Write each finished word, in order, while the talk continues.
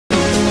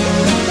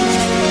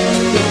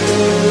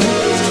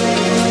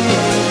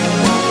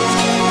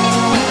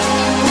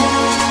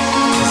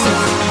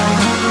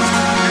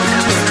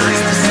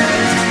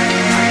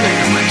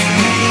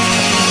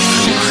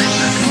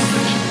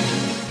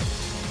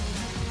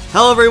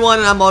Hello everyone,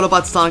 and I'm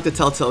Autobot Sonic the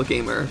Telltale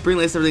Gamer, bringing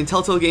latest everything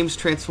Telltale Games,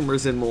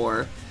 Transformers, and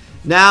more.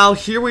 Now,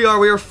 here we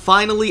are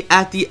finally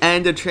at the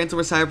end of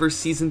Transformers Cyberverse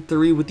Season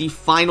 3 with the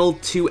final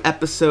 2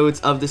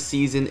 episodes of the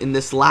season in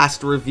this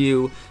last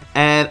review.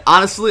 And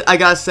honestly, I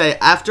gotta say,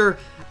 after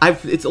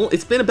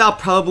it's been about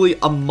probably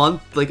a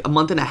month, like a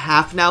month and a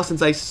half now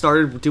since I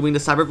started doing the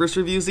Cyberverse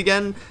reviews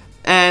again.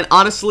 And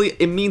honestly,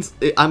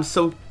 I'm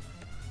so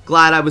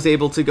glad I was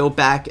able to go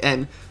back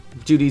and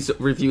do these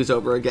reviews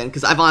over again,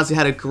 because I've honestly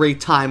had a great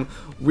time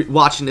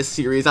watching this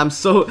series. I'm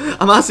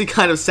honestly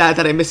kind of sad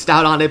that I missed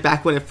out on it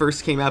back when it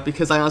first came out,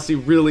 because I honestly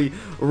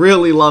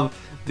really love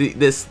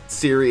this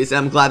series,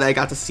 and I'm glad that I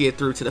got to see it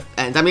through to the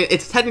end. I mean,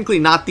 it's technically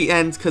not the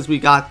end, because we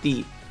got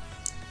the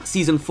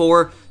Season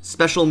 4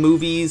 special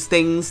movies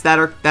things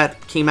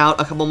that came out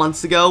a couple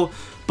months ago,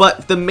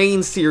 but the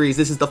main series,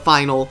 this is the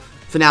final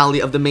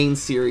finale of the main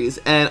series.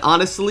 And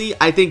honestly,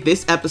 I think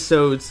these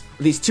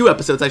 2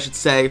 episodes I should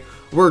say,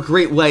 were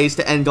great ways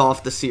to end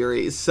off the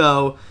series.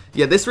 So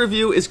yeah, this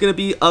review is going to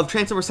be of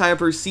Transformers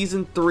Cyberverse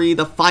Season 3,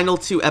 the final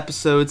 2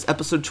 episodes,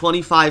 Episode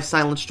 25,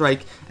 Silent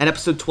Strike, and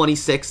Episode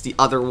 26, the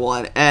other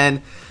one.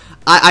 And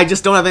I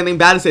just don't have anything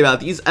bad to say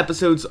about it. These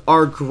episodes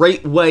are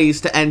great ways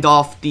to end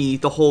off the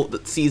whole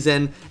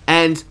season,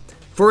 and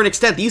for an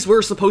extent, these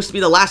were supposed to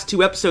be the last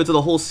 2 episodes of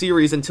the whole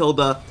series until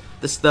the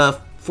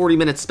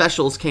 40-minute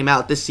specials came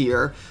out this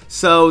year.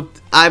 So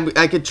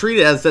I could treat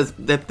it as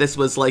that this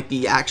was like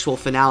the actual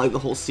finale of the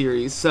whole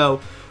series. So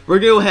we're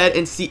gonna go ahead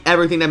and see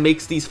everything that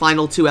makes these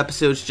final 2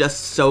 episodes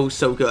just so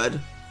good.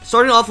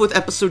 Starting off with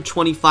episode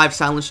 25,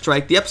 Silent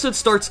Strike, the episode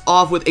starts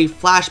off with a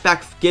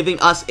flashback, giving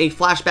us a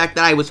flashback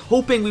that I was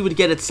hoping we would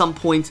get at some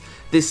point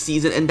this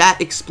season, and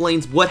that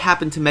explains what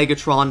happened to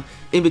Megatron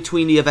in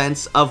between the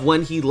events of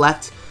when he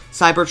left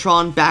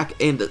Cybertron back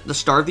in the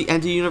start of the End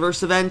of the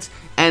Universe event,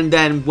 and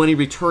then when he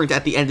returned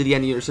at the end of the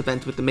Universe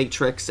event with the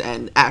Matrix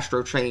and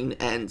Astro Train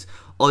and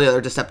all the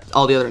other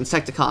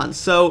Decepticons.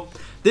 So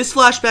this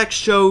flashback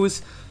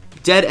shows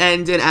Dead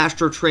End and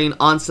Astro Train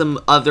on some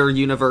other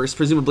universe,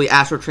 presumably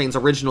Astro Train's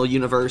original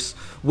universe,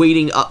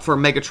 waiting up for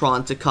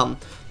Megatron to come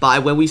by.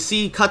 When we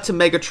cut to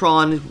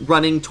Megatron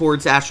running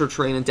towards Astro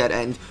Train and Dead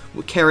End,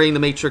 carrying the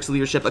Matrix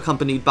leadership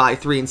accompanied by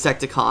 3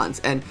 Insecticons,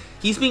 and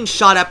he's being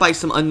shot at by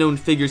some unknown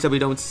figures that we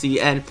don't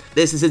see. And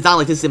it's not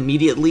like this is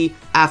immediately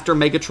after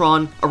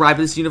Megatron arrived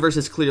in this universe.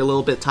 It's clear a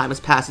little bit of time has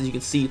passed. As you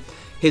can see,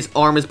 his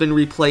arm has been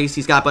replaced,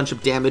 he's got a bunch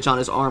of damage on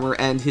his armor,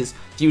 and his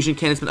fusion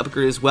cannon's been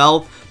upgraded as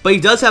well. But he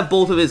does have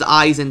both of his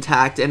eyes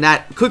intact, and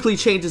that quickly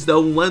changes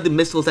though when one of the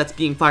missiles that's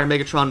being fired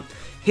Megatron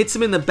hits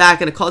him in the back,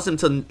 and it causes him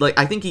to, like,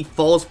 I think he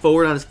falls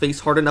forward on his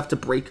face hard enough to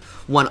break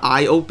one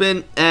eye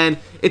open. And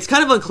it's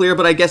kind of unclear,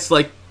 but I guess,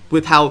 like,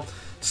 with how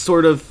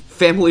sort of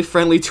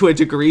family-friendly to a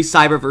degree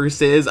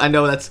Cyberverse is, I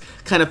know that's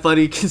kind of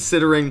funny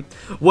considering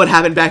what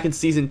happened back in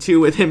Season 2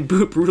 with him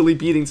brutally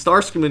beating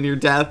Starscream to near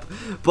death.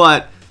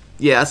 But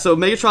yeah, so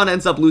Megatron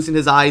ends up losing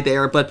his eye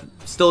there, but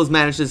still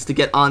manages to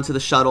get onto the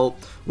shuttle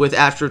with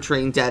Astro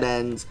Train, Dead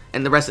End,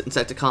 and the rest of the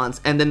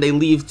Insecticons, and then they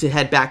leave to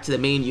head back to the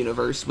main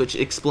universe, which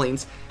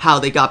explains how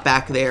they got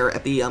back there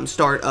at the end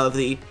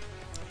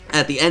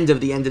of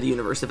the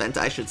Universe event,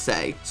 I should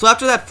say. So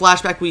after that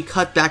flashback, we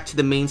cut back to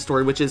the main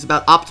story, which is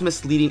about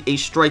Optimus leading a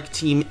strike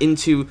team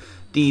into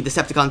the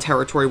Decepticon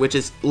territory, which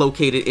is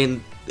located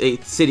in a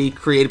city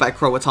created by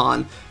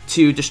Croatan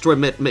to destroy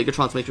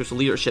Megatron's Matrix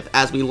leadership,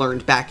 as we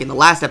learned back in the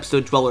last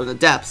episode, Dweller in the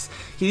Depths.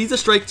 He leads a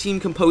strike team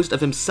composed of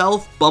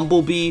himself,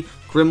 Bumblebee,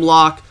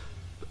 Grimlock,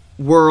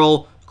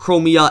 Whirl,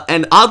 Chromia,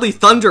 and oddly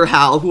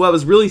Thunderhowl, who I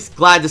was really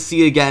glad to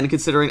see again,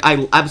 considering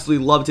I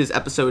absolutely loved his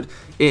episode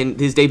in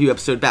his debut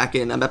episode back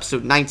in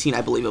episode 19,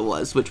 I believe it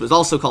was, which was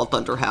also called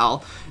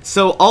Thunderhowl.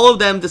 So all of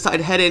them decide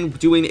to head in,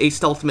 doing a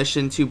stealth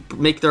mission to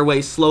make their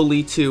way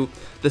slowly to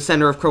the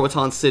center of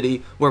Croatan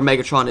City, where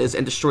Megatron is,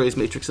 and destroy his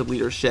Matrix of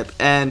Leadership.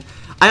 And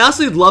I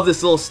honestly love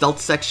this little stealth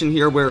section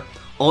here, where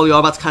all the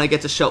Autobots kind of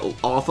get to show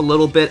off a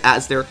little bit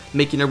as they're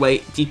making their way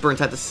deeper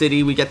inside the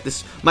city. We get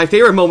this. My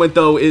favorite moment,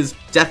 though, is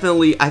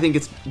definitely, I think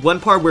it's one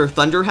part where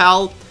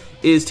Thunderhowl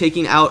is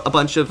taking out a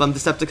bunch of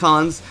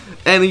Decepticons,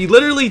 and he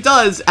literally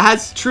does,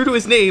 as true to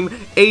his name,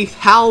 a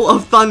howl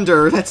of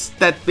thunder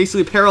that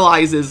basically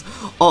paralyzes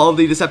all of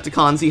the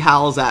Decepticons he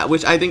howls at,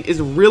 which I think is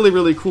a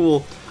really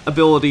cool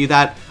ability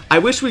that I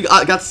wish we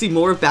got to see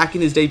more of back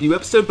in his debut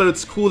episode, but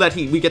it's cool that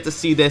we get to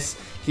see this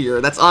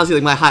here. That's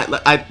honestly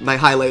like my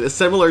highlight. It's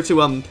similar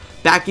to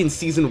back in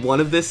Season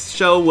 1 of this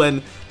show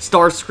when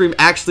Starscream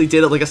actually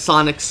did like a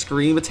sonic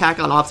scream attack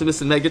on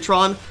Optimus and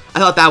Megatron. I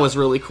thought that was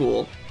really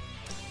cool.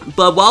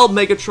 But while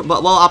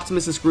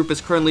Optimus's group is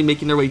currently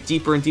making their way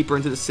deeper and deeper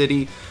into the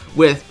city,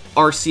 with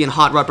RC and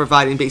Hot Rod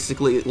providing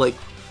basically like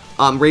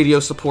radio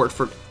support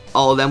for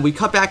all of them, we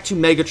cut back to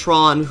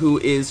Megatron, who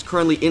is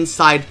currently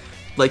inside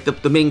like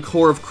the main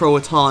core of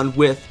Croatan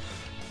with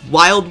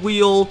Wild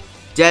Wheel,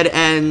 Dead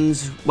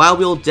End,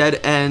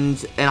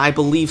 and I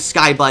believe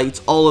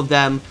Skybite. All of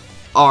them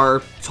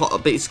are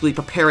basically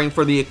preparing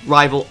for the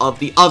arrival of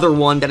the other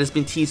one that has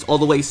been teased all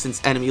the way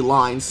since Enemy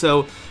Line.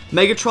 So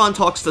Megatron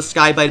talks to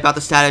Skybite about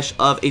the status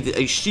of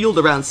a shield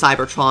around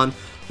Cybertron,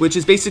 which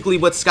is basically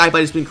what Skybite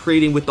has been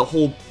creating with the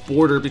whole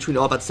border between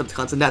Autobots and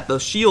Decepticons, and that the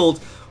shield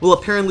will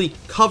apparently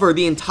cover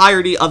the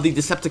entirety of the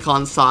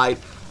Decepticon side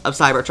of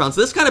Cybertron.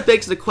 So this kind of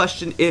begs the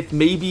question if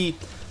maybe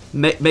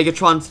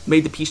Megatron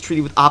made the peace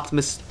treaty with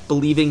Optimus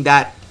believing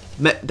that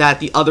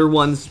the other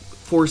one's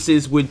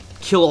forces would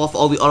kill off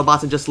all the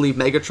Autobots and just leave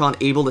Megatron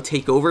able to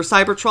take over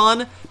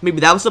Cybertron. Maybe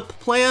that was the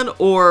plan,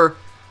 or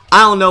I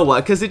don't know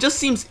what, because it just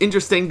seems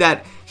interesting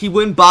that he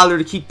wouldn't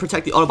bother to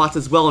protect the Autobots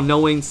as well,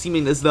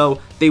 seeming as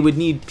though he would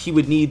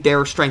need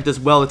their strength as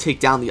well to take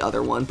down the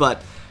other one,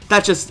 but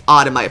that's just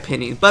odd in my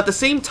opinion. But at the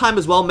same time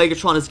as well,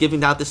 Megatron is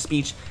giving out this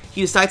speech,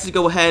 he decides to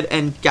go ahead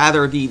and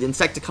gather the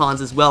Insecticons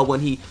as well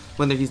when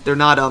they're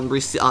not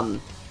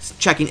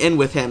checking in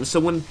with him. So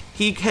when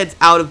he heads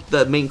out of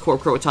the main core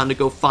Croton to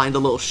go find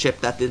the little ship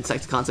that the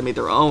Insecticons have made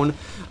their own,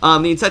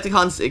 the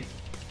Insecticons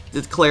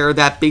declare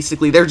that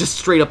basically they're just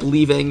straight up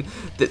leaving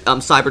the,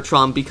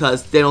 Cybertron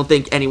because they don't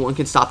think anyone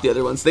can stop the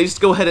other ones. They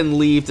just go ahead and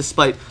leave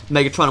despite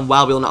Megatron and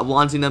Wild Wheel not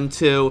wanting them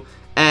to.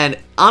 And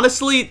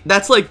honestly,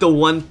 that's like the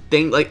one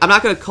thing, like, I'm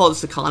not going to call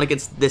this a con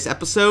against this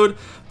episode,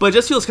 but it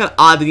just feels kind of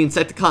odd that the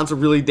Insecticons were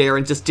really there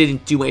and just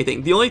didn't do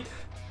anything. The only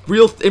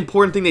real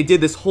important thing they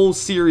did this whole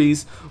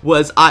series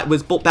was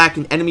back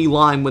in Enemy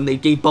Line when they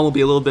gave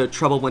Bumblebee a little bit of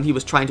trouble when he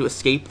was trying to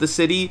escape the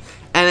city,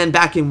 and then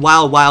back in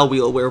Wild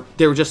Wheel where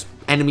they were just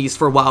enemies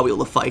for Wild Wheel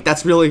to fight.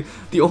 That's really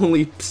the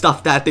only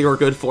stuff that they were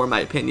good for in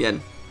my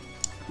opinion.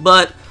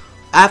 But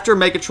after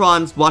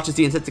Megatron watches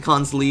the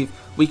Insecticons leave,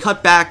 we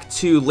cut back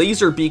to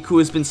Laserbeak, who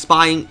has been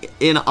spying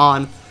in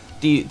on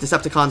the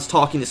Decepticons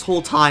talking this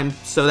whole time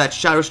so that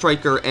Shadow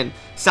Striker and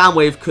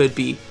Soundwave could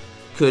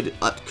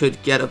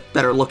get a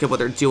better look at what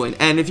they're doing.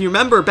 And if you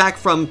remember back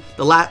from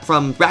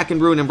Rack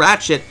and Ruin and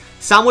Ratchet,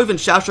 Soundwave and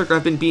Shadow Striker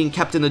have been being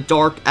kept in the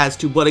dark as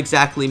to what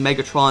exactly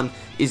Megatron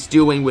is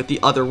doing with the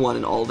other one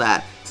and all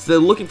that. So they're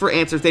looking for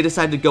answers. They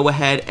decided to go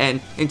ahead and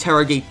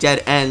interrogate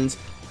Dead End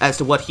as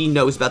to what he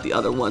knows about the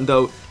other one,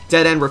 though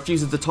Dead End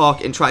refuses to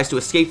talk and tries to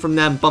escape from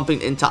them,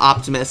 bumping into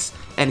Optimus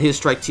and his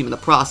strike team in the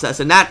process,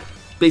 and that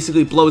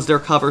basically blows their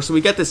cover. So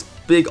we get this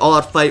big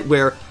all-out fight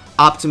where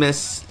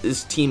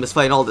Optimus' team is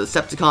fighting all the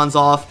Decepticons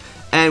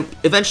off, and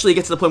eventually it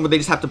gets to the point where they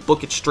just have to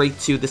book it straight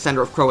to the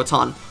center of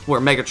Croton, where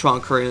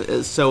Megatron currently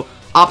is. So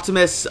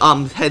Optimus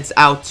heads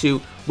out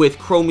with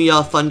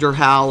Chromia,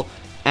 Thunderhowl,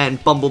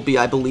 and Bumblebee,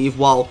 I believe,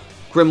 while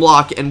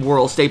Grimlock and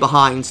Whirl stay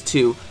behind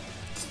to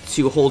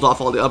hold off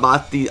all the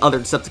other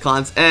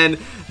Decepticons. And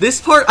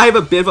this part I have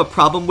a bit of a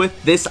problem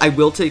with. This I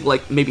will take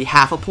like maybe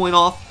half a point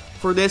off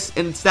for this,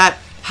 and it's that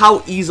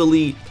how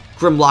easily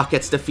Grimlock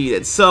gets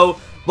defeated. So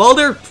while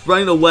they're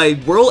running away,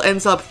 Whirl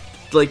ends up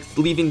like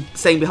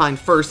staying behind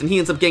first, and he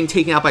ends up getting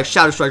taken out by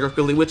Shadow Striker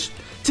quickly, which,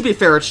 to be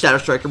fair, it's Shadow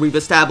Striker. We've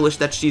established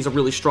that she's a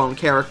really strong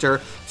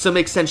character, so it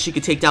makes sense she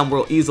could take down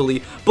Whirl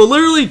easily. But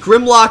literally,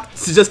 Grimlock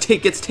just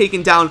gets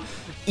taken down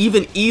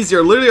even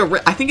easier. Literally,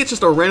 I think it's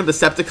just a random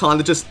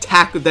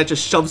Decepticon that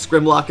just shoves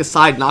Grimlock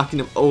aside, knocking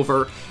him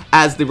over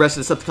as the rest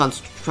of the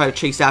Decepticons try to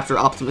chase after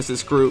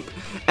Optimus's group.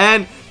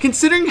 And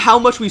considering how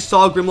much we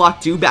saw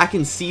Grimlock do back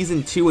in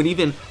Season 2 and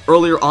even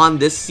earlier on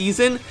this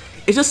season,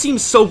 it just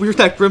seems so weird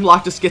that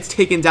Grimlock just gets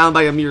taken down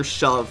by a mere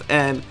shove.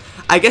 And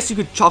I guess you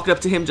could chalk it up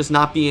to him just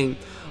not being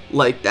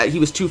like that. He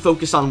was too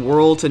focused on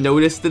Whirl to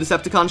notice the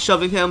Decepticon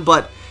shoving him,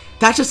 but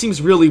that just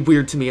seems really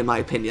weird to me in my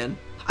opinion.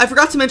 I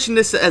forgot to mention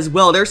this as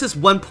well. There's this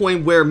one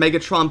point where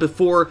Megatron,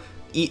 before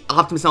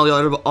Optimus and all the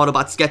other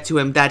Autobots get to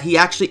him, that he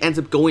actually ends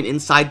up going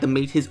inside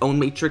his own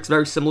Matrix,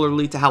 very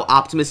similarly to how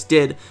Optimus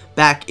did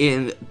back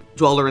in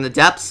Dweller in the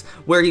Depths,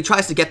 where he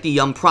tries to get the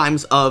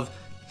primes of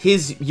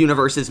his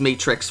universe's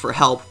Matrix for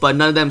help, but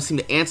none of them seem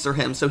to answer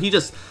him, so he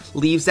just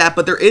leaves that.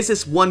 But there is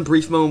this one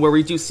brief moment where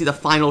we do see the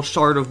final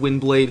shard of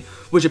Windblade,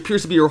 which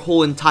appears to be your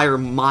whole entire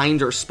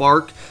mind or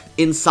spark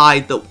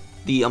inside the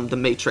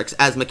Matrix,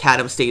 as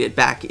McAdam stated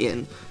back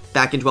in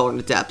Dweller in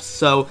the Depths.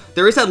 So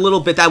there is that little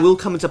bit that will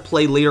come into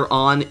play later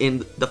on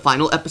in the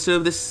final episode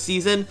of this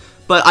season,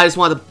 but I just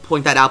wanted to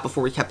point that out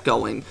before we kept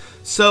going.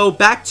 So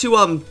back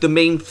to the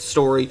main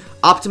story.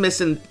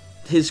 Optimus and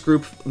his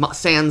group,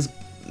 Sans,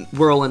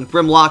 Whirl, and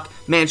Grimlock,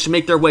 managed to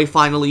make their way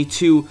finally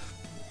to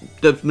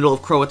the middle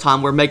of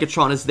Croton, where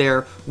Megatron is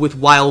there with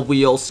Wild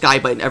Wheel,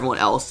 Skybite, and everyone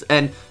else.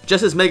 And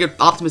just as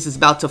Optimus is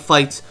about to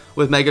fight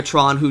with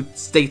Megatron, who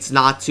states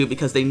not to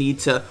because they need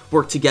to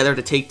work together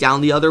to take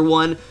down the other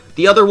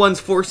one's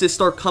forces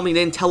start coming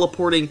in,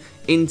 teleporting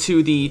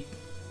into the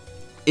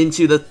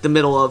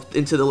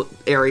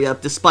area,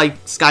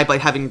 despite Skybite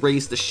having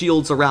raised the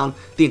shields around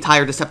the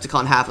entire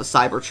Decepticon half of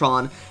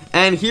Cybertron.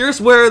 And here's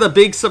where the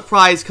big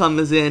surprise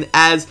comes in,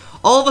 as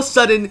all of a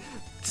sudden,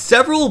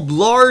 several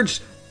large,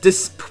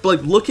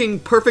 looking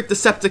perfect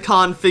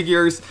Decepticon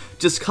figures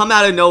just come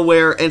out of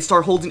nowhere and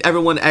start holding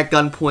everyone at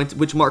gunpoint,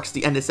 which marks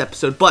the end of this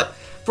episode. But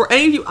for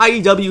any of you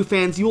IDW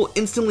fans, you will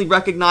instantly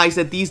recognize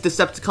that these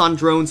Decepticon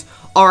drones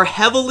are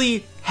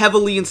heavily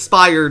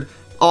inspired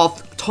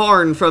off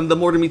Tarn from the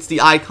Mordor Meets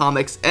the Eye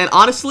comics. And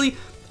honestly,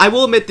 I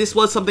will admit this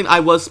was something I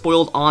was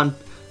spoiled on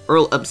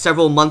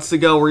several months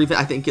ago, or even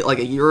I think like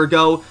a year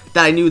ago,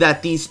 that I knew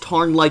that these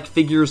Tarn-like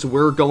figures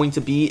were going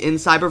to be in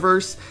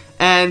Cyberverse.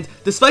 And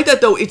despite that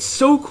though, it's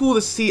so cool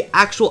to see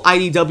actual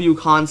IDW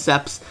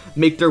concepts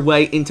make their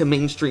way into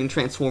mainstream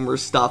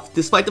Transformers stuff.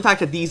 Despite the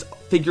fact that these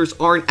figures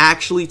aren't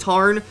actually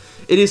Tarn,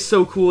 it is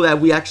so cool that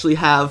we actually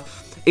have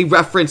a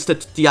reference to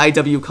the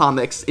IDW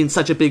comics in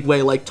such a big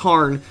way, like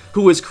Tarn,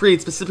 who was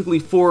created specifically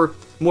for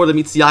More Than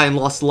Meets the Eye and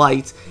Lost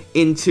Light,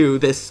 into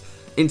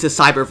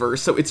Cyberverse.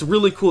 So it's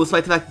really cool,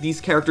 despite the fact that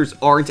these characters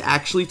aren't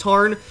actually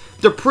Tarn.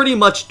 They're pretty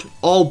much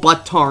all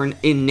but Tarn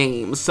in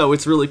name, so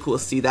it's really cool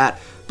to see that.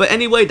 But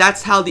anyway,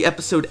 that's how the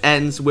episode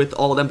ends, with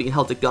all of them being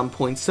held at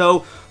gunpoint. So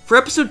for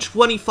episode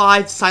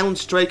 25, Silent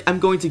Strike, I'm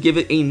going to give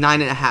it a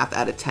 9.5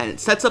 out of 10. It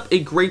sets up a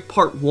great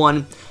part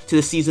 1 to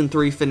the season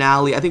 3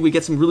 finale. I think we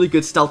get some really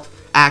good stealth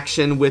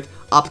action with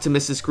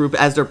Optimus's group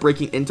as they're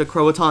breaking into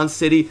Croaton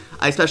City.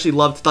 I especially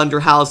loved Thunder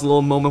Howl's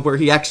little moment where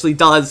he actually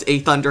does a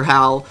Thunder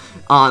Howl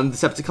on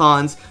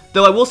Decepticons.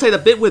 Though I will say the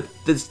bit with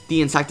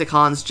the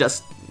Insecticons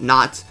just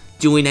not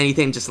doing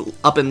anything, just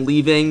up and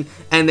leaving,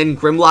 and then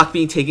Grimlock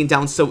being taken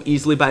down so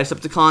easily by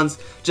Decepticons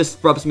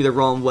just rubs me the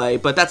wrong way.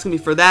 But that's going to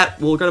be for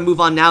that. We're going to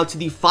move on now to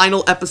the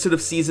final episode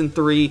of Season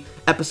 3,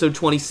 Episode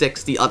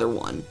 26, The Other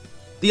One.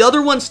 The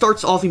Other One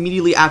starts off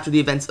immediately after the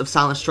events of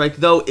Silent Strike,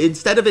 though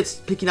instead of it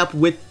picking up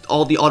with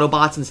all the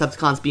Autobots and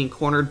Decepticons being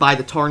cornered by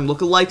the Tarn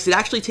lookalikes, it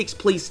actually takes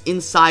place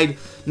inside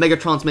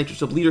Megatron's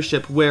Matrix of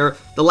Leadership, where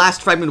the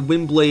last fragment of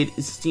Windblade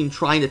is seen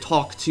trying to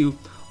talk to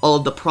all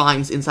of the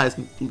primes inside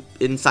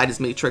his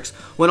Matrix,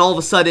 when all of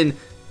a sudden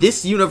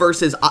this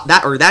universe's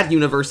that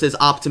universe's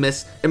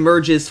Optimus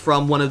emerges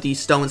from one of these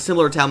stones,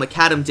 similar to how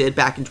McAdam did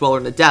back in Dweller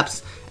in the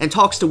Depths, and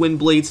talks to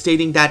Windblade,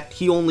 stating that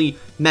he only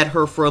met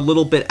her for a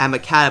little bit at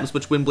McAdam's,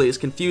 which Windblade is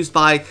confused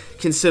by,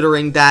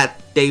 considering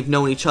that they've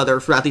known each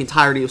other throughout the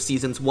entirety of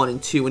seasons 1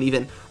 and 2, and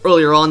even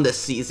earlier on this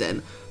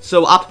season.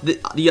 So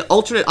the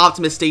alternate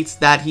Optimus states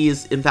that he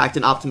is in fact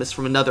an Optimus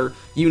from another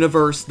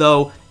universe,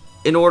 though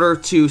in order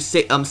to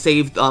save all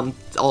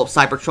of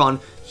Cybertron,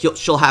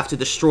 she'll have to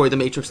destroy the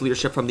Matrix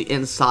leadership from the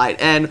inside.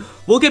 And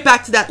we'll get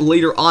back to that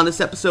later on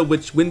this episode,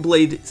 which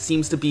Windblade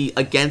seems to be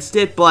against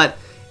it, but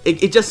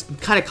it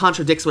just kind of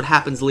contradicts what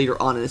happens later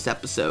on in this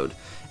episode.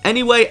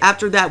 Anyway,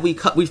 after that, we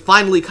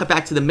finally cut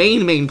back to the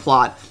main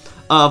plot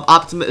of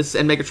Optimus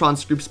and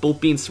Megatron's groups both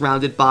being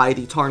surrounded by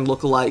the Tarn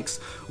lookalikes,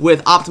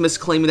 with Optimus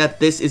claiming that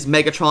this is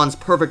Megatron's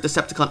perfect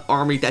Decepticon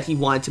army that he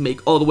wanted to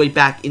make all the way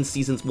back in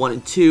seasons 1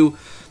 and 2.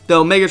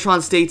 Though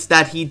Megatron states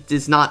that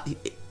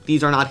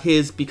these are not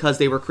his because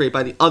they were created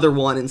by the Other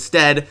One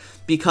instead,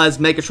 because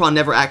Megatron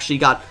never actually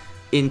got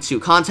into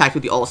contact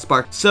with the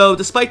Allspark. So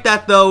despite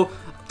that though,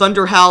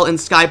 Thunder Howl and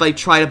Skybite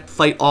try to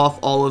fight off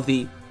all of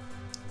the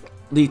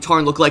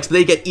Tarn lookalikes, but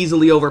they get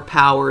easily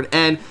overpowered,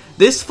 and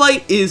this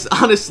fight is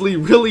honestly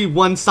really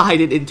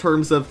one-sided in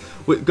terms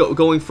of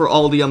going for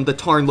all the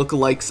Tarn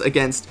lookalikes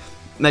against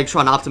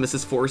Megatron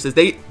Optimus's forces.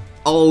 They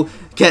all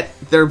get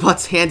their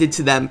butts handed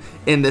to them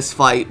in this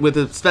fight, with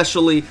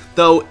especially,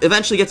 though,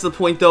 eventually gets to the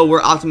point, though,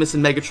 where Optimus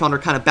and Megatron are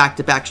kind of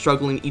back-to-back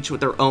struggling, each with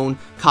their own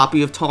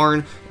copy of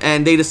Tarn,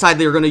 and they decide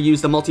they're going to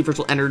use the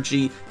multiversal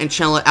energy and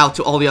channel it out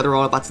to all the other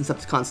Autobots and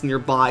Decepticons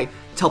nearby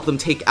to help them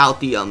take out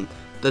the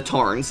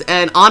Tarns.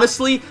 And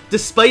honestly,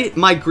 despite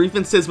my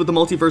grievances with the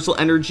multiversal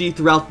energy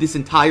throughout this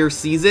entire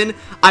season,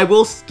 I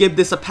will give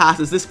this a pass,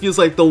 as this feels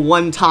like the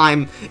one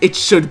time it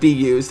should be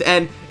used,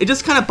 and it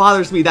just kind of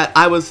bothers me that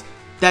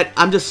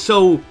I'm just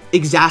so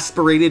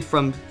exasperated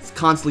from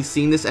constantly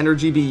seeing this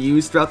energy be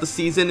used throughout the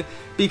season,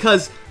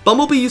 because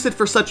Bumblebee used it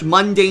for such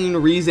mundane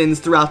reasons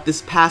throughout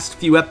this past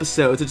few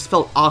episodes. It just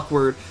felt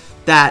awkward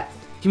that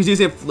he was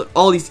using it for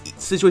all these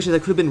situations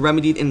that could have been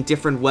remedied in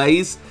different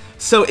ways.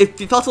 So it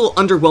felt a little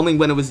underwhelming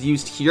when it was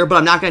used here, but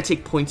I'm not going to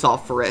take points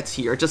off for it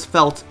here. It just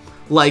felt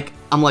like,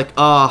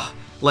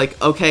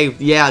 okay,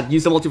 yeah,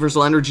 use the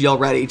multiversal energy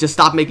already. Just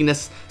stop making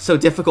this so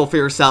difficult for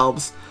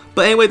yourselves.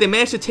 But anyway, they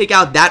managed to take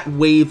out that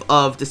wave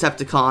of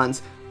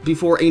Decepticons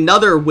before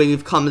another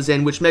wave comes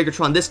in, which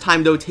Megatron this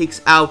time, though,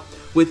 takes out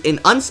with an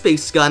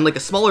Unspaced gun, like a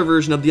smaller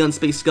version of the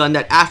Unspaced gun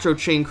that Astro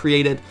Train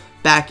created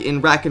back in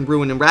Rack and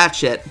Ruin and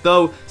Ratchet.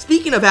 Though,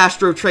 speaking of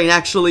Astro Train,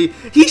 actually,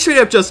 he straight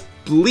up just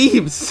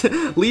leaves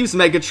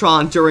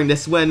Megatron during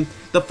this. When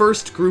the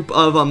first group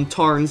of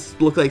Tarns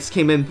lookalikes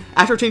came in,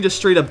 Astro Train just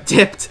straight up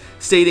dipped,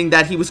 stating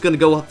that he was going to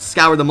go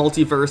scour the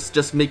multiverse,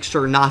 just make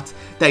sure that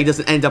he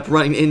doesn't end up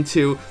running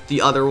into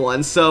the Other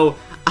One. So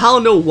I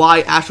don't know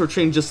why Astro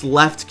Train just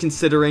left,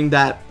 considering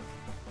that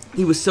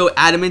he was so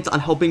adamant on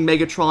helping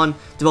Megatron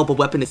develop a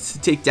weapon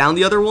to take down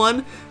the Other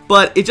One,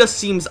 but it just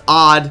seems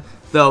odd,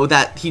 though,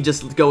 that he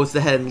just goes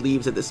ahead and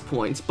leaves at this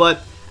point.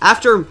 But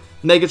after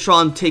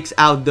Megatron takes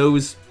out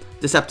those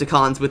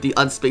Decepticons with the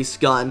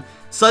Unspaced gun,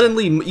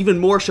 suddenly even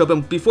more show up,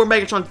 and before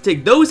Megatron can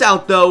take those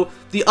out, though,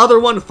 the Other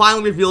One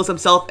finally reveals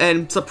himself,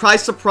 and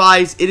surprise,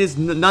 surprise, it is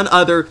none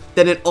other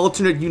than an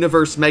alternate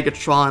universe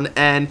Megatron.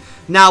 And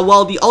now,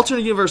 while the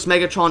alternate universe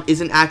Megatron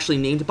isn't actually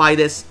named by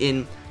this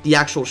in the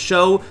actual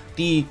show,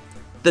 the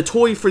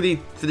toy for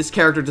this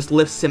character just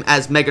lists him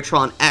as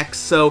Megatron X.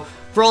 So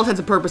for all intents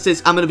and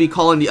purposes, I'm going to be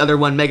calling the other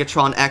one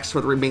Megatron X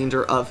for the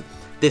remainder of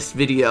this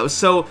video.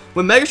 So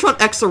when Megatron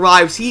X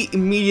arrives, he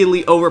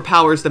immediately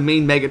overpowers the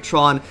main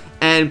Megatron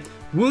and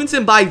wounds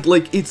him by,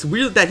 like, it's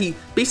weird that he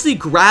basically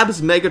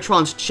grabs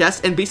Megatron's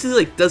chest and basically,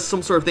 like, does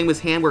some sort of thing with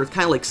his hand where it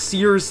kind of, like,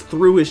 sears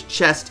through his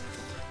chest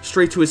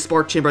straight to his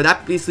spark chamber.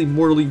 That basically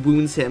mortally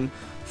wounds him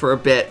for a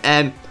bit,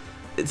 and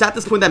it's at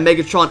this point that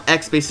Megatron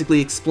X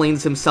basically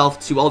explains himself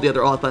to all the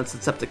other Autobots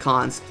and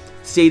Decepticons,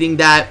 stating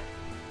that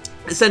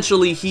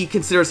essentially he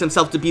considers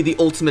himself to be the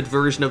ultimate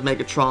version of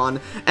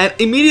Megatron. And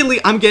immediately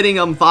I'm getting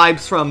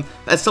vibes from,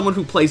 as someone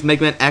who plays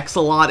Mega Man X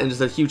a lot and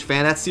is a huge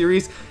fan of that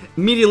series,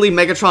 immediately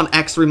Megatron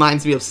X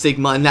reminds me of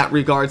Sigma in that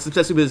regard,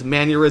 especially with his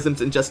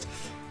mannerisms and just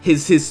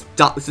his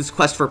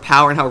quest for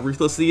power and how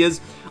ruthless he is.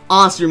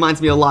 Honestly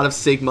reminds me a lot of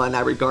Sigma in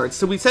that regard.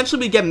 So we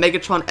get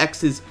Megatron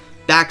X's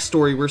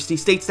backstory, where he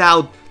states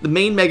how the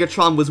main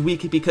Megatron was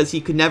weak because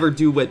he could never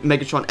do what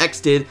Megatron X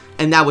did,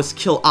 and that was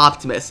kill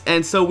Optimus.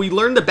 And so we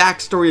learn the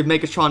backstory of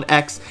Megatron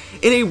X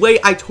in a way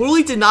I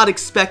totally did not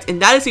expect,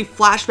 and that is a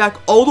flashback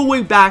all the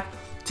way back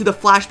to the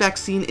flashback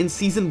scene in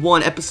Season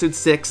 1, Episode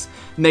 6,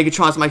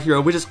 Megatron's My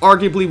Hero, which is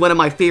arguably one of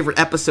my favorite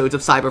episodes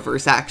of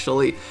Cyberverse,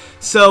 actually.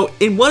 So,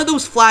 in one of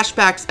those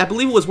flashbacks, I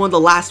believe it was one of the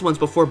last ones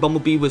before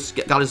Bumblebee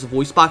got his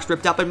voice box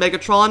ripped out by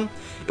Megatron,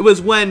 it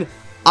was when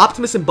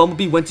Optimus and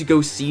Bumblebee went to go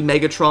see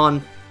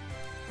Megatron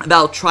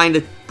about trying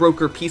to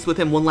broker peace with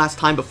him one last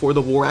time before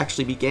the war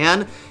actually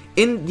began.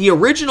 In the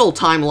original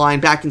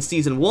timeline back in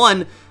Season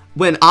 1,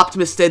 when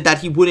Optimus said that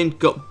he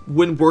wouldn't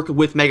work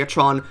with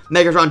Megatron,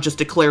 Megatron just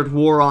declared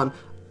war on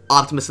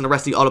Optimus and the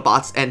rest of the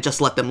Autobots and just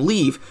let them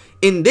leave.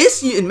 In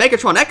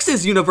Megatron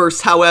X's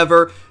universe,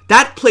 however,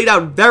 that played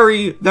out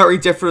very, very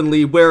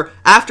differently, where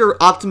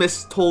after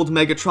Optimus told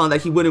Megatron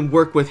that he wouldn't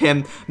work with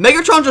him,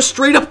 Megatron just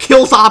straight up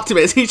kills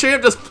Optimus. He straight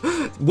up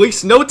just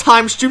wastes no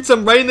time, shoots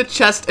him right in the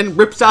chest, and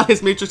rips out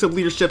his Matrix of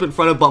Leadership in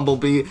front of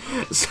Bumblebee.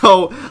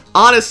 So,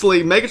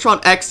 honestly,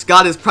 Megatron X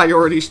got his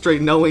priorities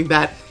straight, knowing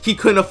that he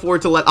couldn't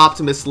afford to let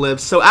Optimus live.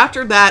 So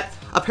after that,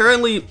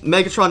 apparently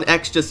Megatron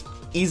X just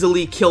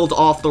easily killed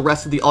off the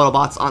rest of the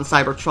Autobots on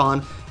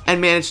Cybertron and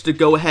managed to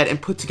go ahead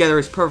and put together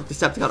his perfect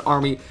Decepticon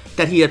army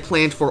that he had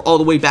planned for all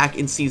the way back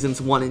in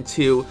Seasons 1 and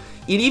 2.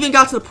 It even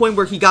got to the point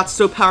where he got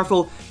so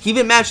powerful, he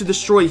even managed to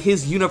destroy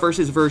his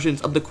universe's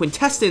versions of the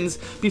Quintessence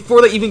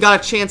before they even got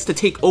a chance to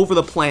take over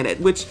the planet,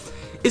 which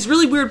is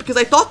really weird because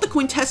I thought the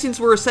Quintessence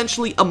were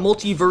essentially a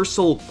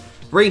multiversal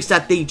race,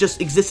 that they just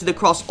existed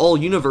across all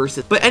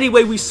universes. But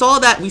anyway, we see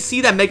that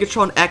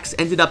Megatron X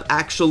ended up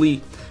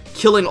actually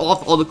killing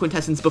off all the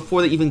Quintessence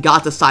before they even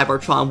got to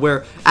Cybertron,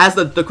 where as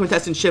the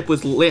Quintessence ship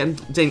was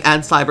landing at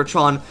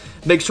Cybertron,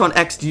 Megatron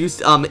X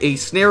used a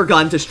snare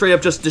gun to straight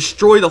up just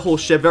destroy the whole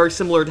ship, very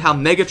similar to how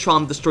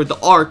Megatron destroyed the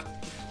Ark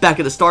back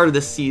at the start of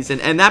this season.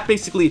 And that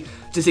basically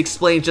just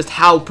explains just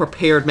how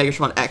prepared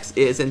Megatron X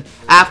is. And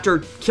after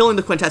killing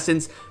the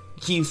Quintessence,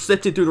 he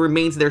sifted through the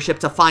remains of their ship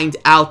to find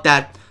out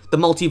that the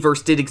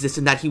multiverse did exist,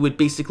 and that he would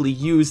basically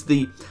use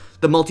the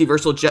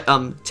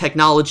multiversal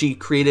technology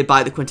created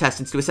by the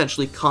Quintessence to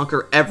essentially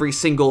conquer every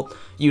single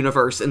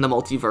universe in the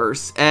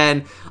multiverse.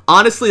 And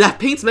honestly, that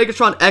paints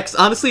Megatron X,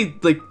 honestly,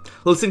 like,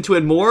 listening to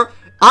it more,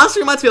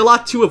 honestly reminds me a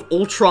lot, too, of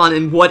Ultron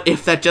and What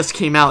If that just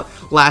came out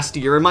last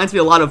year. It reminds me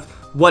a lot of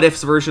What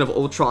If's version of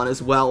Ultron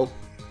as well.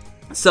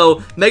 So,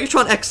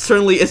 Megatron X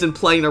certainly isn't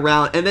playing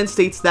around, and then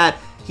states that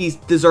he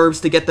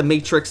deserves to get the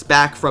Matrix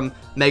back from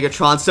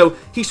Megatron. So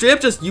he straight up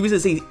just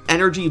uses a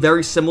energy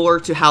very similar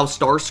to how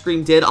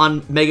Starscream did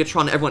on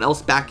Megatron and everyone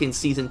else back in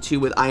Season 2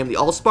 with I Am the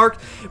Allspark,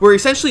 where he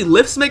essentially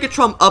lifts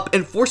Megatron up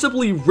and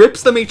forcibly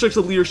rips the Matrix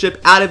of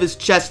Leadership out of his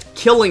chest,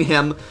 killing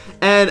him.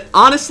 And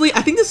honestly,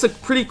 I think this is a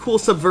pretty cool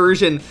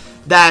subversion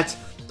that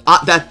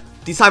the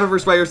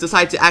Cyberverse writers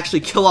decided to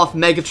actually kill off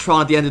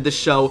Megatron at the end of the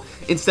show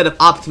instead of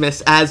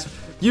Optimus, as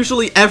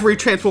usually every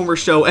Transformers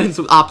show ends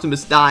with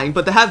Optimus dying,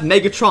 but to have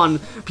Megatron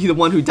be the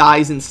one who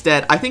dies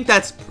instead, I think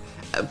that's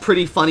a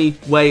pretty funny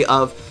way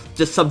of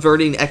just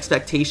subverting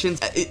expectations.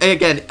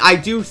 Again, I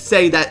do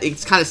say that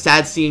it's kind of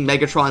sad seeing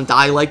Megatron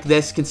die like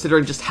this,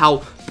 considering just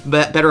how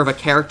better of a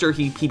character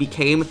he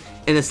became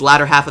in this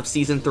latter half of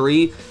Season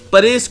 3,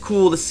 but it is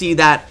cool to see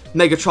that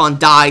Megatron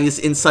dies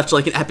in such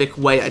like an epic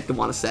way, I'd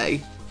want to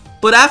say.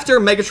 But after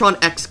Megatron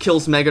X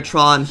kills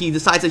Megatron, he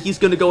decides that he's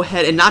going to go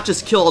ahead and not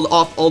just kill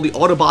off all the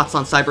Autobots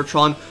on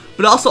Cybertron,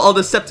 but also all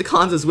the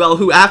Decepticons as well,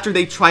 who after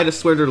they try to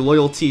swear their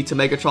loyalty to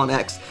Megatron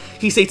X,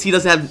 he states he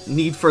doesn't have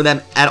need for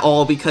them at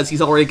all because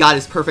he's already got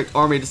his perfect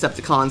army of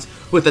Decepticons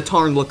with the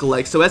Tarn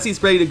lookalike. So as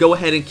he's ready to go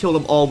ahead and kill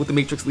them all with the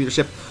Matrix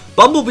Leadership,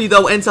 Bumblebee,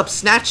 though, ends up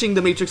snatching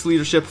the Matrix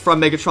Leadership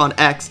from Megatron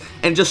X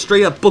and just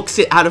straight up books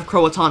it out of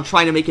Croatan,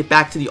 trying to make it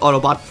back to the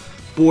Autobot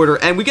border.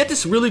 And we get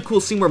this really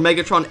cool scene where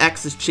Megatron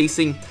X is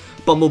chasing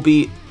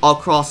Bumblebee all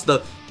across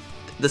the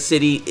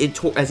city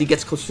as he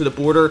gets closer to the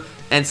border,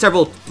 and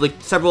several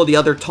of the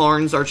other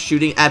Tarns are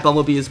shooting at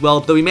Bumblebee as well,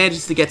 though he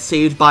manages to get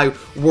saved by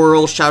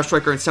Whirl, Shadow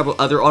Striker, and several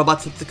other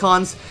Autobot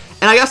Decepticons.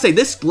 And I gotta say,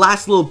 this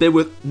last little bit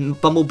with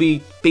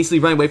Bumblebee basically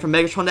running away from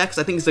Megatron X,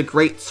 I think is a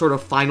great sort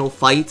of final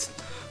fight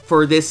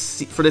for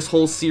this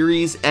whole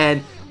series,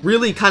 and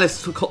really kind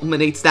of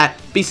culminates that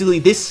basically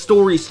this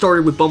story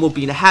started with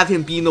Bumblebee, and to have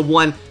him being the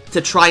one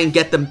to try and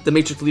get the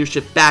Matrix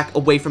leadership back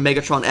away from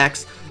Megatron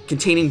X,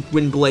 containing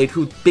Windblade,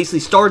 who basically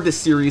started this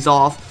series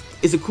off,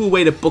 is a cool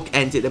way to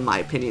bookend it, in my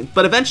opinion.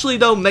 But eventually,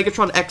 though,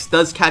 Megatron X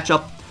does catch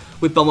up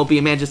with Bumblebee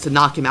and manages to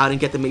knock him out and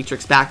get the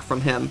Matrix back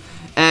from him.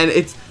 And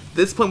it's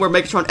this point where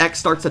Megatron X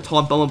starts to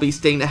taunt Bumblebee,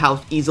 stating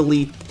how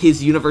easily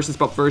his universe's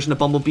version of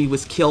Bumblebee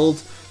was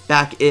killed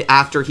back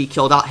after he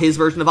killed out his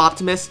version of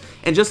Optimus.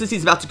 And just as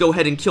he's about to go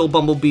ahead and kill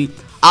Bumblebee,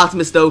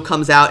 Optimus, though,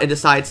 comes out and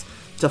decides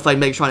to fight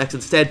Megatron X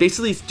instead.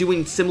 Basically, he's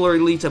doing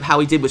similarly to how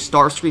he did with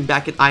Starscream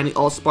back at I Am the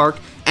Allspark,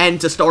 and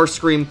to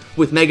Starscream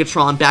with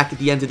Megatron back at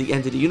the end of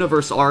the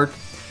Universe arc.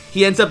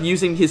 He ends up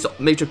using his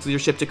Matrix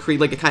leadership to create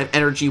like a kind of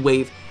energy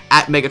wave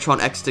at Megatron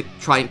X to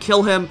try and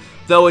kill him,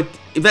 though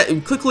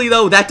quickly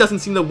that doesn't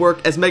seem to work,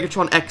 as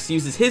Megatron X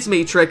uses his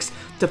Matrix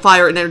to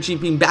fire an energy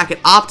beam back at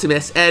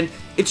Optimus, and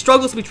it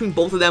struggles between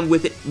both of them,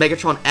 with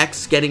Megatron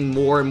X getting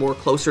more and more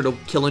closer to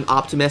killing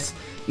Optimus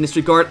in this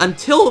regard,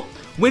 until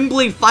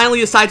Windblade finally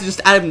decides to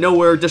just out of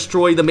nowhere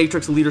destroy the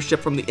Matrix leadership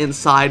from the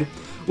inside,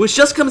 which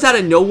just comes out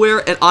of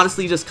nowhere and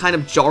honestly just kind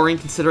of jarring,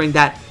 considering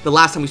that the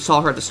last time we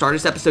saw her at the start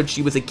of this episode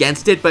she was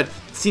against it, but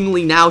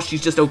seemingly now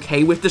she's just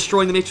okay with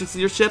destroying the Matrix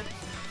leadership.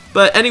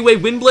 But anyway,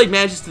 Windblade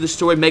manages to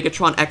destroy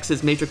Megatron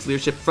X's Matrix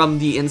leadership from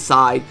the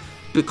inside,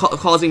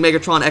 causing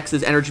Megatron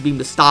X's energy beam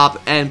to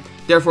stop, and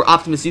therefore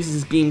Optimus uses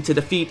his beam to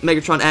defeat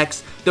Megatron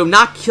X, though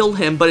not kill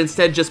him, but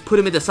instead just put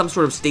him into some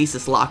sort of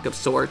stasis lock of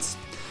sorts.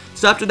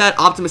 So after that,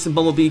 Optimus and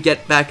Bumblebee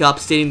get back up,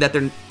 stating that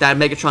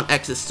Megatron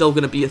X is still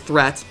going to be a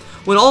threat,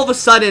 when all of a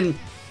sudden,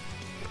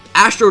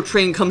 Astro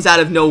Train comes out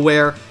of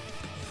nowhere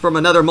from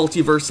another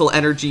multiversal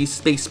energy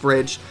space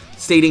bridge,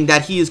 stating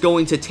that he is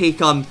going to take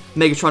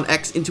Megatron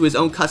X into his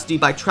own custody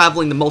by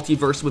traveling the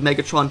multiverse with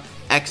Megatron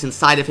X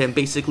inside of him,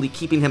 basically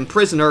keeping him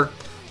prisoner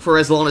for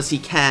as long as he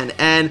can.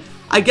 And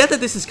I get that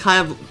this is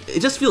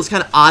it just feels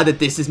kind of odd that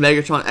this is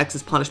Megatron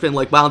X's punishment.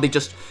 Like, why don't they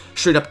just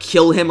straight up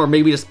kill him, or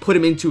maybe just put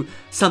him into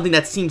something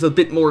that seems a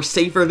bit more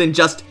safer than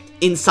just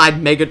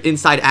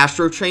inside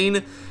Astro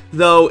Train,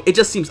 though it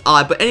just seems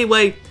odd. But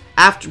anyway,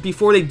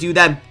 before they do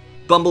that,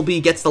 Bumblebee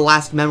gets the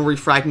last memory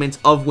fragment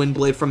of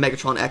Windblade from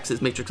Megatron X's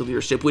Matrix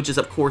leadership, which is,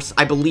 of course,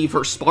 I believe,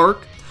 her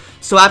spark.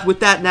 So with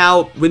that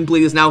now,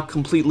 Windblade is now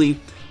completely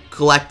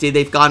collected.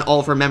 They've gotten all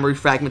of her memory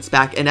fragments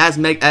back, and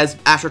as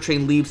Astro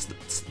Train leaves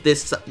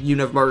this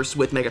universe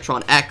with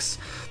Megatron X,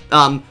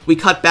 we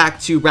cut back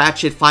to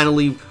Ratchet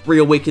finally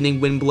reawakening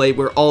Windblade,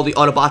 where all the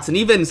Autobots and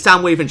even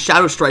Soundwave and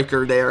Shadow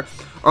Striker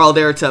are all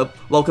there to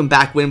welcome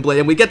back Windblade,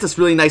 and we get this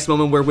really nice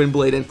moment where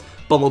Windblade and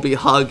Bumblebee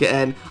hug,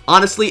 and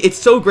honestly, it's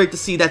so great to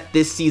see that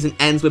this season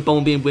ends with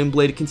Bumblebee and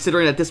Windblade,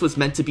 considering that this was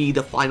meant to be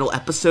the final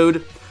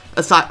episode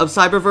of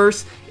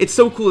Cyberverse. It's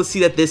so cool to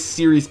see that this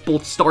series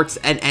both starts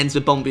and ends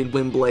with Bumblebee and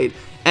Windblade,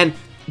 and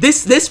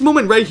this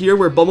moment right here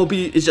where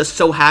Bumblebee is just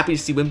so happy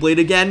to see Windblade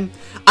again,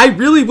 I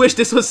really wish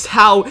this was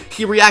how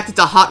he reacted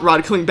to Hot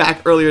Rod coming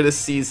back earlier this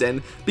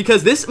season,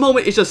 because this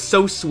moment is just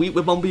so sweet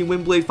with Bumblebee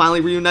and Windblade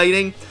finally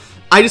reuniting.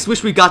 I just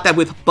wish we got that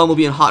with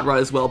Bumblebee and Hot Rod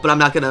as well, but I'm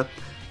not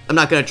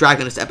gonna drag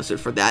on this episode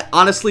for that.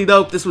 Honestly,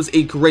 though, this was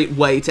a great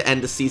way to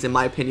end the season, in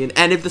my opinion,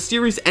 and if the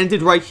series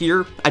ended right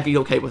here, I'd be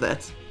okay with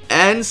it.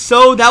 And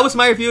so, that was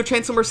my review of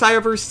Transformers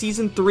Cyberverse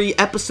Season 3,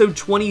 Episode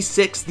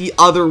 26, The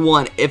Other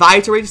One. If I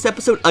had to rate this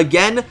episode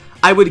again,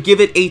 I would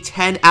give it a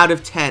 10 out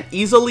of 10.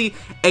 Easily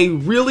a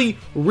really,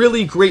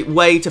 really great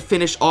way to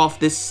finish off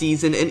this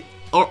season, and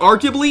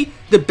arguably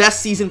the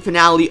best season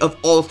finale of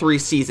all 3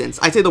 seasons.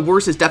 I'd say the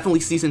worst is definitely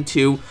Season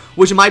 2,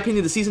 which in my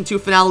opinion, the Season 2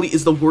 finale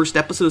is the worst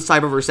episode of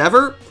Cyberverse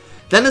ever.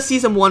 Then the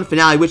Season 1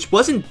 finale, which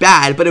wasn't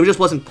bad, but it just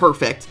wasn't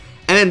perfect.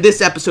 And then this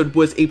episode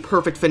was a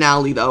perfect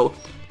finale, though,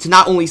 to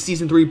not only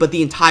Season 3, but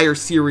the entire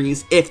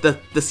series, if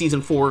the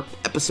Season 4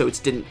 episodes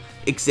didn't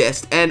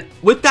exist. And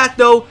with that,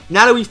 though,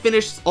 now that we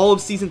finished all of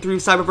Season 3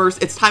 of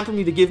Cyberverse, it's time for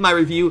me to give my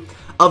review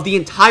of the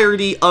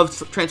entirety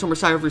of Transformers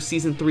Cyberverse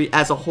Season 3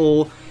 as a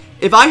whole.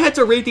 If I had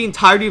to rate the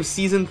entirety of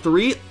Season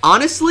 3,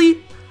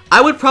 honestly,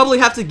 I would probably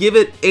have to give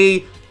it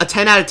a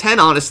 10 out of 10,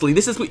 honestly.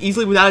 This is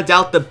easily, without a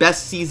doubt, the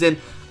best season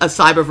of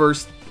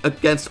Cyberverse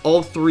against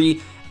all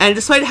 3. And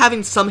despite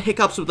having some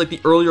hiccups with, like,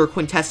 the earlier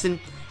Quintessence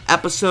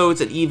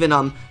episodes and even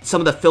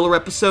some of the filler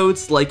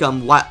episodes, like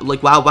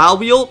Wow Wow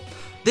Wheel,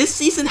 this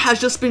season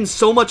has just been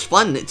so much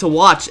fun to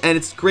watch, and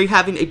it's great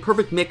having a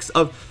perfect mix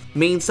of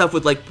main stuff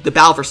with, like, the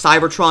Battle for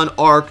Cybertron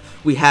arc.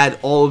 We had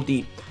all of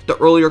the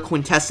earlier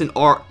Quintessence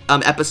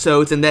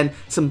episodes, and then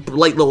some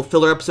light little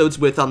filler episodes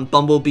with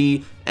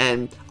Bumblebee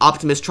and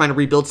Optimus trying to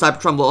rebuild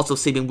Cybertron while also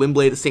saving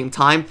Windblade at the same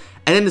time.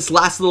 And then this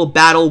last little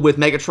battle with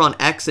Megatron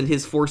X and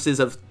his forces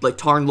of, like,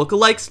 Tarn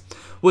lookalikes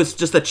was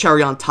just a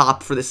cherry on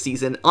top for this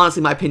season. Honestly,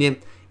 in my opinion,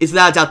 is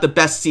without a doubt the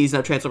best season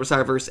of Transformers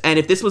Cyberverse, and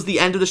if this was the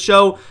end of the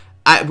show,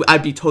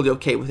 I'd be totally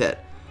okay with it.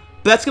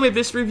 But that's going to be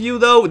this review,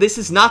 though. This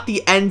is not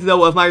the end,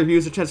 though, of my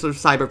reviews of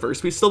Transformers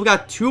Cyberverse. We've still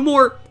got 2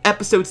 more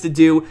episodes to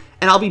do,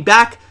 and I'll be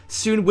back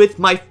soon with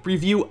my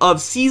review of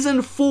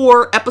Season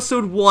 4,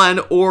 Episode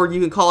 1, or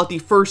you can call it the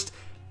first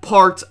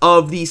part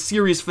of the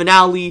series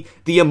finale,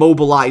 the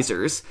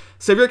Immobilizers.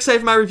 So if you're excited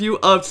for my review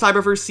of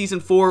Cyberverse Season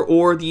 4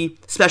 or the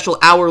special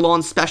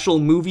hour-long special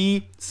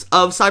movie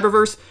of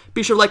Cyberverse,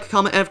 be sure to like,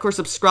 comment, and of course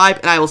subscribe,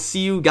 and I will see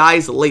you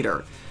guys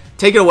later.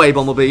 Take it away,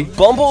 Bumblebee.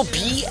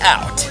 Bumblebee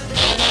out.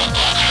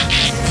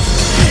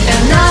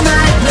 And I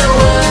might know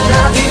what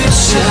our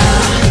future,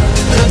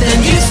 but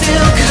then you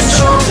still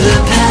control the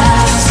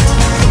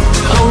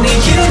past. Only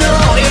you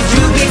know.